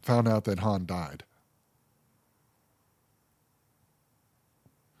found out that Han died.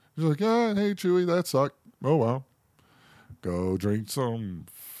 He's like, oh, hey, Chewie, that sucked. Oh, well. Go drink some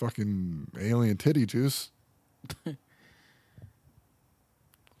fucking alien titty juice.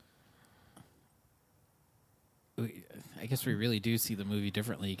 I guess we really do see the movie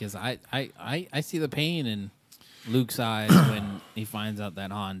differently, because I see the pain in Luke's eyes when he finds out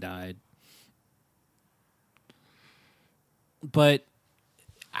that Han died. But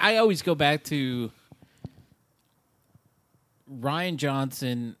I always go back to Rian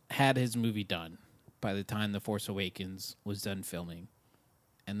Johnson had his movie done by the time The Force Awakens was done filming.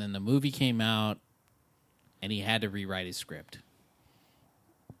 And then the movie came out, and he had to rewrite his script.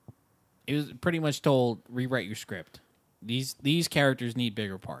 It was pretty much told, rewrite your script. These characters need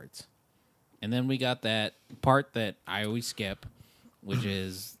bigger parts. And then we got that part that I always skip, which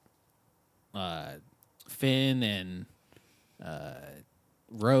is Finn and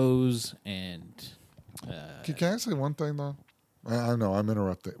Rose and... Can I say one thing, though? I know, I'm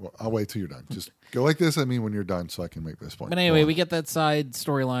interrupting. Well, I'll wait till you're done. Just go like this at me when you're done so I can make this point. But anyway, we get that side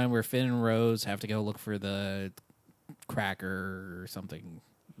storyline where Finn and Rose have to go look for the cracker or something.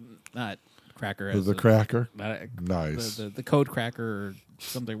 Not cracker. As the cracker? Nice. The code cracker or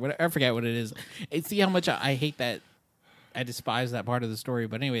something. I forget what it is. See how much I hate that. I despise that part of the story.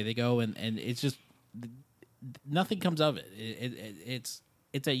 But anyway, they go and it's just... Nothing comes of it.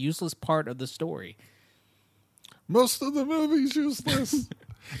 It's a useless part of the story. Most of the movie's useless.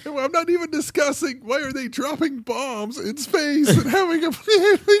 And I'm not even discussing why are they dropping bombs in space and having a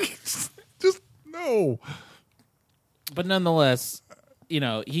just no. But nonetheless,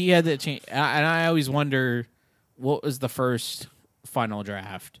 he had to change. And I always wonder what was the first final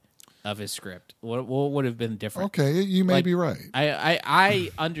draft of his script. What would have been different? Okay, you may be right.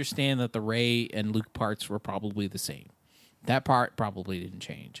 I understand that the Rey and Luke parts were probably the same. That part probably didn't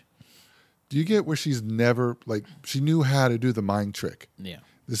change. Do you get where she's never she knew how to do the mind trick? Yeah.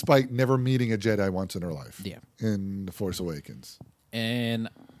 Despite never meeting a Jedi once in her life. Yeah. In The Force Awakens. And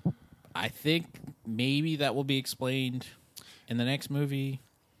I think maybe that will be explained in the next movie.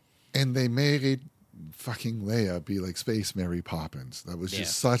 And they made fucking Leia be like Space Mary Poppins. That was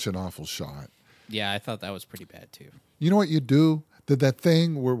just such an awful shot. Yeah, I thought that was pretty bad too. You know what you do? Did that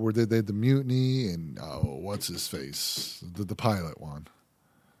thing where they did the mutiny and what's his face? The pilot one.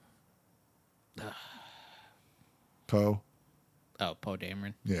 Poe. Oh, Poe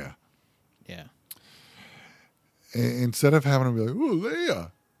Dameron. Yeah. Yeah. Instead of having him be like, "Ooh,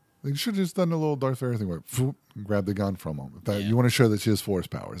 Leia," they should have just done a little Darth Vader thing where and grab the gun from him. You want to show that she has Force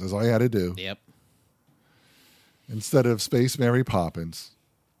powers. That's all you had to do. Yep. Instead of Space Mary Poppins,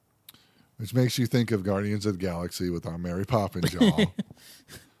 which makes you think of Guardians of the Galaxy with our Mary Poppins jaw.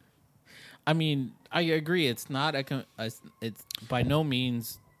 I mean, I agree. It's not it's by no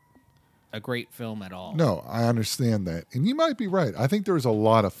means a great film at all. No, I understand that. And you might be right. I think there was a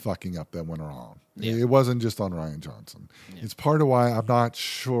lot of fucking up that went wrong. Yeah. It wasn't just on Rian Johnson. Yeah. It's part of why I'm not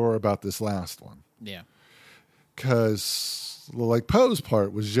sure about this last one. Yeah. Because, Poe's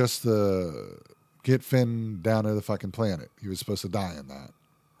part was just to get Finn down to the fucking planet. He was supposed to die in that,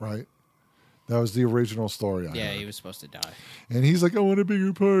 right? That was the original story. I heard. He was supposed to die. And he's like, I want a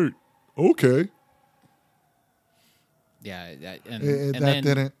bigger part. Okay. Yeah. And that then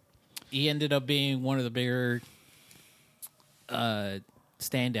didn't. He ended up being one of the bigger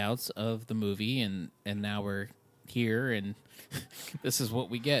standouts of the movie, and now we're here, and this is what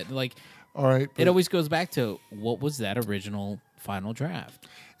we get. All right, it always goes back to what was that original final draft.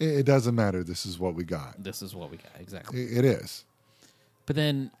 It doesn't matter. This is what we got. This is what we got, exactly. It is. But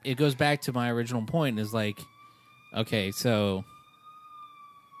then it goes back to my original point, is okay, so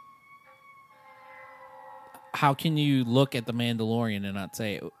how can you look at The Mandalorian and not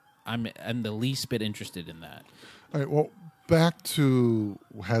say, I'm the least bit interested in that? All right, well, back to,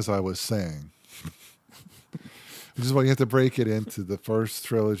 as I was saying, which is why you have to break it into the first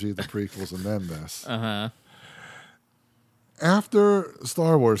trilogy, the prequels, and then this. Uh-huh. After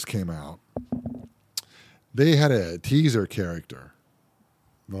Star Wars came out, they had a teaser character.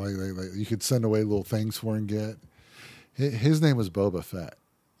 You could send away little things for and get. His name was Boba Fett.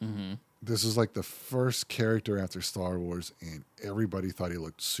 Mm-hmm. This is the first character after Star Wars, and everybody thought he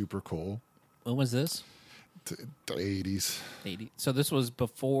looked super cool. When was this? The 80s. 80. So this was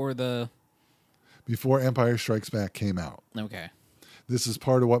before Empire Strikes Back came out. Okay. This is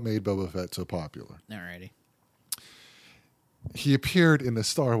part of what made Boba Fett so popular. Alrighty. He appeared in the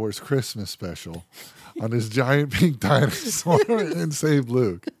Star Wars Christmas special on this giant pink dinosaur and saved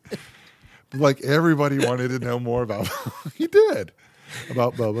Luke. Everybody wanted to know more about he did.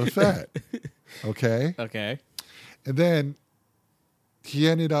 About Boba Fett. Okay? Okay. And then he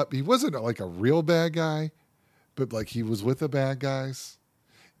ended up, he wasn't a real bad guy, but he was with the bad guys.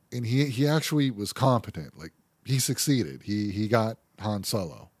 And he actually was competent. He succeeded. He got Han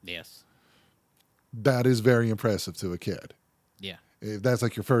Solo. Yes. That is very impressive to a kid. Yeah. If that's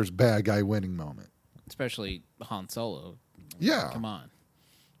your first bad guy winning moment. Especially Han Solo. Yeah. Come on.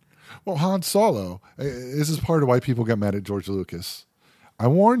 Well, Han Solo, this is part of why people got mad at George Lucas. I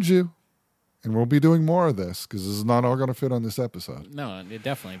warned you, and we'll be doing more of this because this is not all going to fit on this episode. No,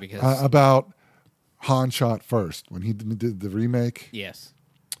 definitely, because about Han shot first when he did the remake. Yes.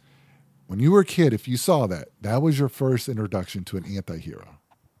 When you were a kid, if you saw that, that was your first introduction to an anti-hero.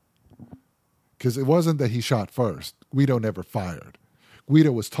 Because it wasn't that he shot first. Guido never fired.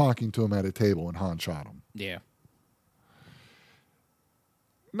 Guido was talking to him at a table, and Han shot him. Yeah.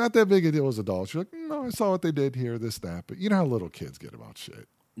 Not that big a deal as adults. You're no, I saw what they did here, this, that. But you know how little kids get about shit.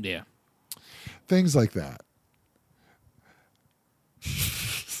 Yeah. Things like that.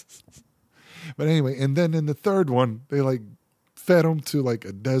 But anyway, and then in the third one, they fed him to a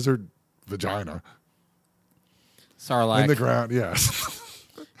desert vagina. Sarlacc. In the ground, yes.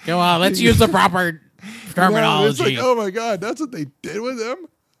 Come on, let's use the proper terminology. It's oh my God, that's what they did with him?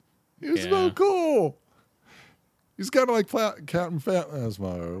 He was so cool. He's kind of like Captain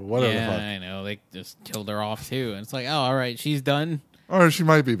Phasma or whatever. Yeah, the fuck. I know. They just killed her off too. And it's oh, all right, she's done. Or she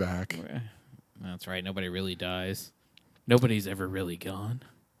might be back. That's right. Nobody really dies. Nobody's ever really gone.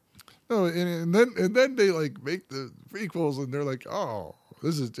 No, and then they make the prequels, and they're oh,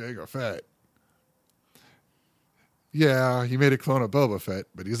 this is Jango Fett. Yeah, he made a clone of Boba Fett,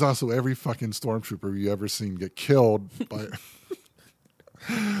 but he's also every fucking stormtrooper you ever seen get killed by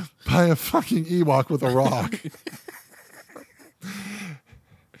by a fucking Ewok with a rock.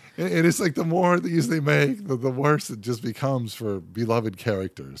 And it's like the more of these they make, the worse it just becomes for beloved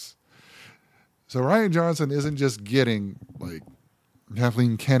characters. So Rian Johnson isn't just getting like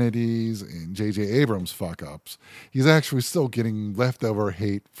Kathleen Kennedy's and J.J. Abrams fuck-ups. He's actually still getting leftover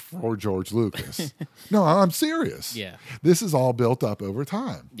hate for George Lucas. No, I'm serious. Yeah. This is all built up over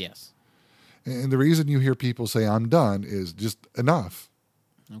time. Yes. And the reason you hear people say, I'm done, is just enough.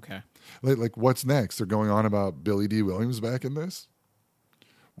 Okay. Like what's next? They're going on about Billy D. Williams back in this?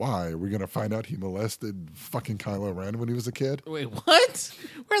 Why? Are we going to find out he molested fucking Kylo Ren when he was a kid? Wait, what?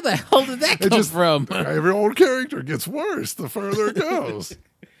 Where the hell did that come from? Every old character gets worse the further it goes.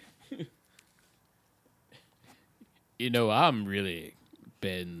 You know, I'm really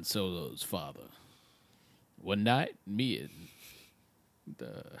Ben Solo's father. One night, me and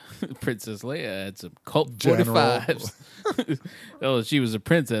the Princess Leia had some Colt 45s. Oh, she was a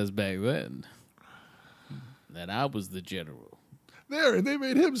princess back then. And I was the general. There, and they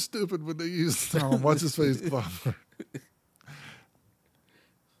made him stupid when they used what's his face bumper.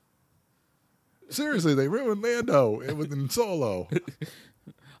 Seriously, they ruined Lando within Solo.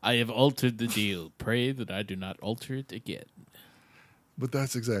 I have altered the deal. Pray that I do not alter it again. But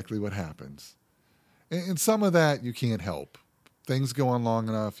that's exactly what happens. And some of that you can't help. Things go on long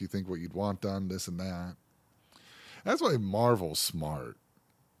enough, you think what you'd want done, this and that. That's why Marvel's smart.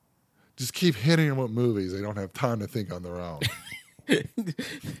 Just keep hitting them with movies. They don't have time to think on their own.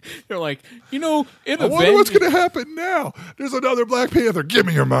 They're like, you know, I wonder what's going to happen now. There's another Black Panther. Give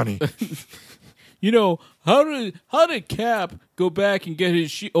me your money. You know, how did Cap go back and get his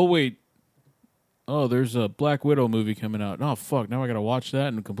sheet? Oh, wait. Oh, there's a Black Widow movie coming out. Oh, fuck. Now I got to watch that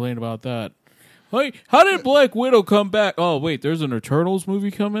and complain about that. Hey, how did Black Widow come back? Oh, wait, there's an Eternals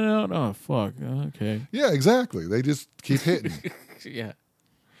movie coming out? Oh, fuck. Okay. Yeah, exactly. They just keep hitting. Yeah.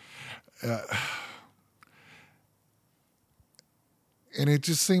 And it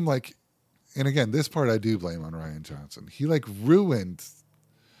just seemed like, and again, this part I do blame on Rian Johnson. He like ruined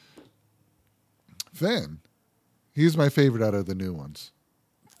Finn. He's my favorite out of the new ones.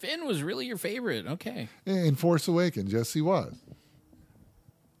 Finn was really your favorite. Okay. In Force Awakens, yes, he was.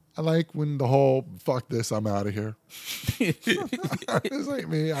 I like when the whole, fuck this, I'm out of here. This ain't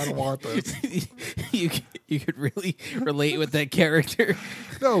me. I don't want this. You could really relate with that character.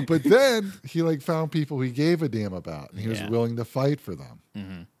 No, but then he like found people he gave a damn about, and he was Yeah. willing to fight for them.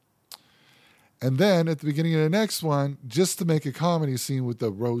 Mm-hmm. And then at the beginning of the next one, just to make a comedy scene with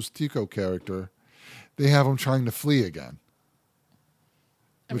the Rose Tico character, they have him trying to flee again.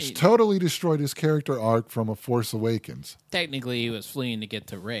 Which totally destroyed his character arc from A Force Awakens. Technically, he was fleeing to get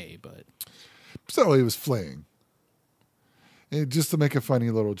to Rey, but So he was fleeing. And just to make a funny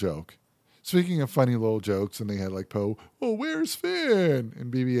little joke. Speaking of funny little jokes, and they had like Poe, oh, where's Finn?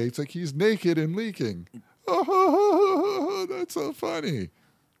 And BB-8's like, he's naked and leaking. Oh, that's so funny.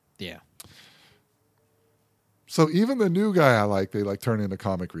 yeah. So even the new guy I like, they like turn into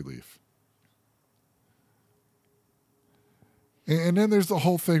comic relief. And then there's the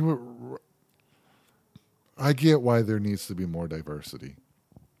whole thing where I get why there needs to be more diversity.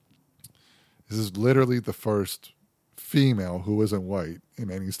 This is literally the first female who isn't white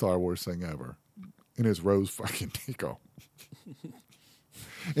in any Star Wars thing ever. And it's Rose fucking Tico.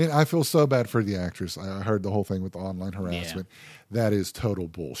 And I feel so bad for the actress. I heard the whole thing with the online harassment. Yeah. That is total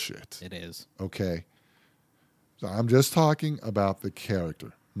bullshit. It is. Okay. So I'm just talking about the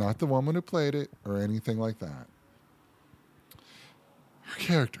character, not the woman who played it or anything like that. Her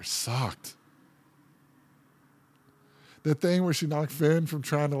character sucked. The thing where she knocked Finn from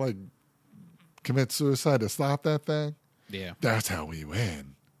trying to like commit suicide to stop that thing. Yeah. That's how we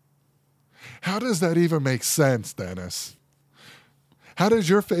win. How does that even make sense, Dennis? How does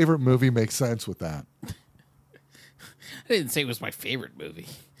your favorite movie make sense with that? I didn't say it was my favorite movie.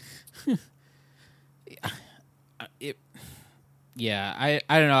 I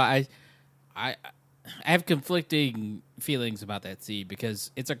don't know. I have conflicting feelings about that scene because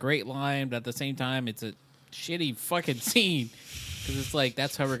it's a great line, but at the same time, it's a shitty fucking scene because it's like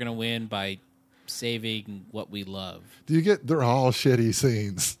that's how we're gonna win by saving what we love. Do you get? They're all shitty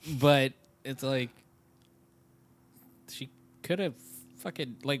scenes, but it's like she could have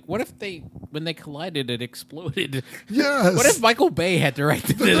fucking like. What if when they collided, it exploded? Yes. What if Michael Bay had to write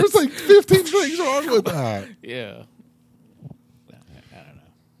this? There's like 15 things wrong with that. Yeah.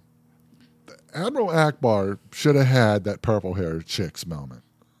 Admiral Akbar should have had that purple haired chick's moment.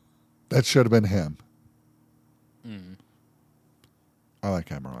 That should have been him. I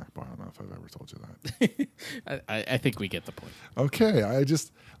like Amber Akbar. I don't know if I've ever told you that. I think we get the point. Okay, I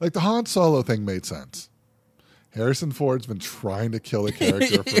just like the Han Solo thing made sense. Harrison Ford's been trying to kill a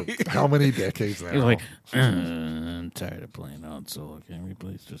character for how many decades now? He's like, I'm tired of playing Han Solo. Can we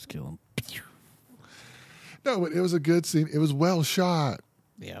please just kill him? No, but it was a good scene. It was well shot.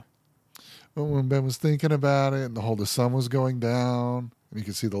 Yeah. When Ben was thinking about it and the sun was going down and you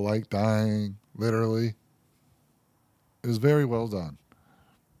could see the light dying, literally. It was very well done.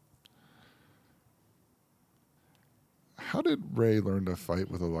 How did Rey learn to fight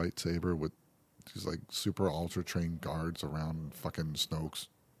with a lightsaber with these like super ultra trained guards around fucking Snoke's?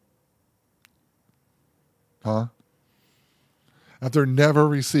 Huh? After never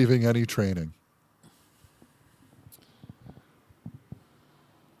receiving any training.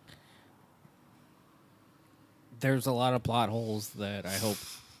 There's a lot of plot holes that I hope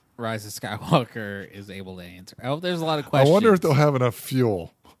Rise of Skywalker is able to answer. I hope there's a lot of questions. I wonder if they'll have enough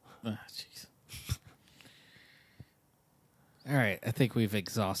fuel. Oh, jeez. All right, I think we've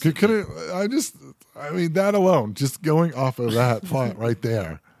exhausted. I mean, that alone, just going off of that plot right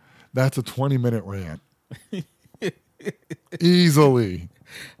there, that's a 20-minute rant. Easily.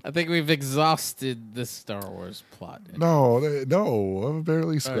 I think we've exhausted the Star Wars plot. No, I've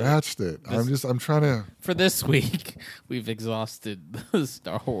barely scratched it. I'm trying to. For this week, we've exhausted the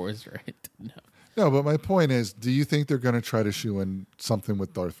Star Wars, right? No, but my point is, do you think they're going to try to shoe in something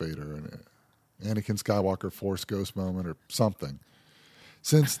with Darth Vader and Anakin Skywalker Force Ghost moment or something?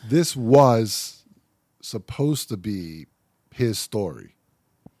 Since this was supposed to be his story.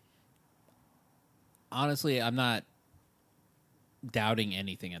 Honestly, I'm not doubting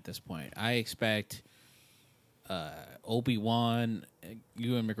anything at this point. I expect Obi-Wan,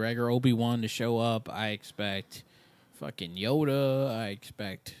 Ewan McGregor, Obi-Wan to show up. I expect fucking Yoda. I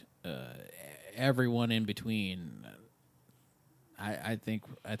expect everyone in between. I think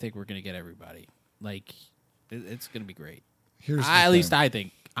we're gonna get everybody. Like, it's gonna be great. At least I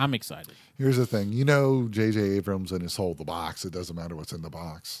think. I'm excited. Here's the thing. You know, J.J. Abrams and his whole the box. It doesn't matter what's in the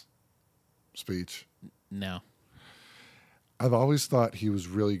box speech. No. I've always thought he was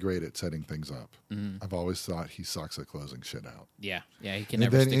really great at setting things up. Mm-hmm. I've always thought he sucks at closing shit out. Yeah, he can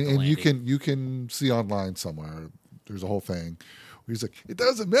never stick the and landing. you can see online somewhere. There's a whole thing where he's like, "It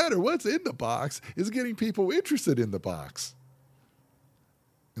doesn't matter what's in the box. It's getting people interested in the box."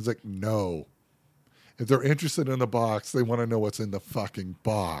 It's like, no. If they're interested in the box, they want to know what's in the fucking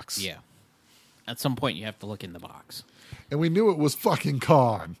box. Yeah. At some point, you have to look in the box. And we knew it was fucking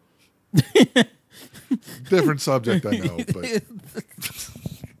Khan. Different subject, I know, but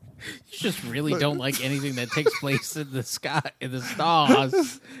You just really don't like anything that takes place in the sky, in the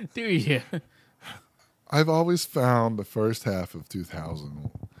stars, do you? I've always found the first half of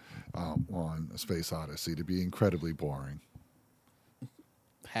 2001: A Space Odyssey to be incredibly boring.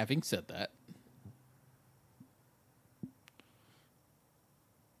 Having said that,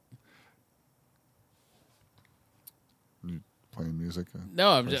 Playing music?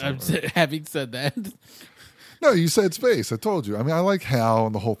 no, I'm having said that. No, you said space. I told you. I mean, I like Hal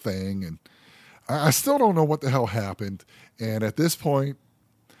and the whole thing, and I still don't know what the hell happened. And at this point,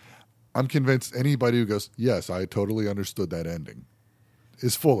 I'm convinced anybody who goes, "Yes, I totally understood that ending,"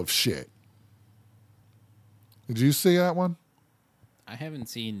 is full of shit. Did you see that one? I haven't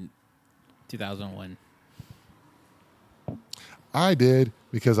seen 2001. I did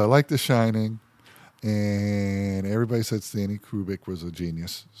because I like The Shining, and everybody said Stanley Kubrick was a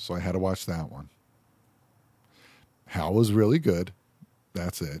genius, so I had to watch that one. Hal was really good.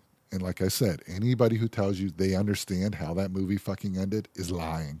 That's it. And like I said, anybody who tells you they understand how that movie fucking ended is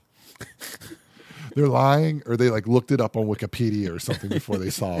lying. They're lying, or they like looked it up on Wikipedia or something before they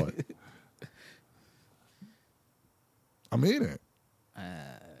saw it. I mean it.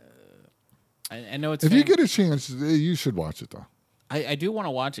 I know it's. If you get a chance, you should watch it though. I do want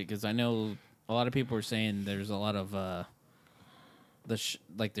to watch it because I know a lot of people are saying there's a lot of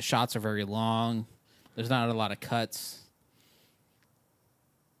the shots are very long. There's not a lot of cuts,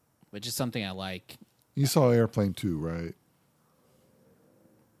 which is something I like. You saw Airplane 2, right?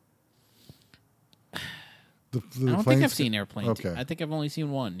 I don't think I've seen Airplane 2. Okay. I think I've only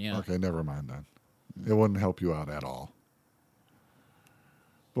seen one, yeah. Okay, never mind then. It wouldn't help you out at all.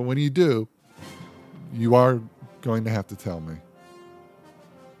 But when you do, you are going to have to tell me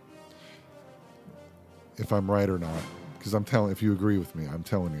if I'm right or not. Because if you agree with me, I'm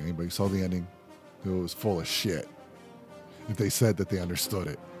telling you, anybody saw the ending, it was full of shit. If they said that they understood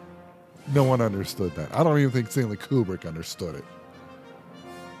it. No one understood that. I don't even think Stanley Kubrick understood it.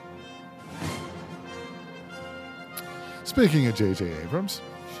 Speaking of J.J. Abrams,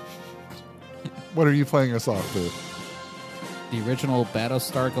 what are you playing us off to? The original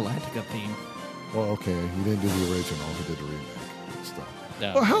Battlestar Galactica theme. Well, okay, he didn't do the original. He did the remake. But still.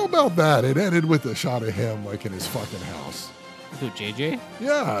 No. Well, how about that? It ended with a shot of him, like, in his fucking house. Who, JJ?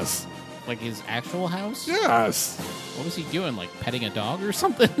 Yes. Like his actual house? Yes. What was he doing? Like petting a dog or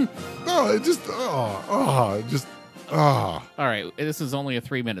something? No, it just, All right, this is only a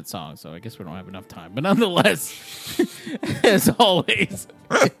 3-minute song, so I guess we don't have enough time. But nonetheless, as always,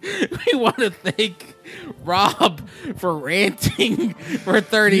 we want to thank Rob for ranting for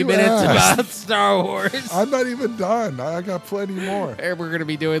 30 minutes about Star Wars. I'm not even done. I got plenty more. And we're going to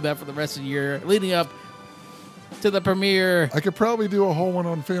be doing that for the rest of the year, leading up to the premiere I could probably do a whole one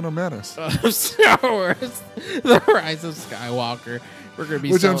on Phantom Menace. of Star Wars, The Rise of Skywalker. We're going to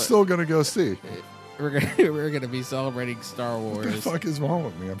be Which I'm still going to go see. We're gonna be celebrating Star Wars. What the fuck is wrong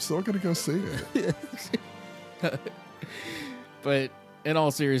with me? I'm still going to go see it. But in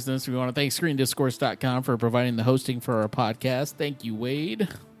all seriousness, we want to thank ScreenDiscourse.com for providing the hosting for our podcast. Thank you, Wade.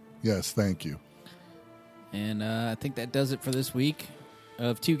 Yes, thank you. And I think that does it for this week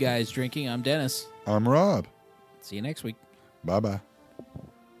of Two Guys Drinking. I'm Dennis. I'm Rob. See you next week. Bye-bye.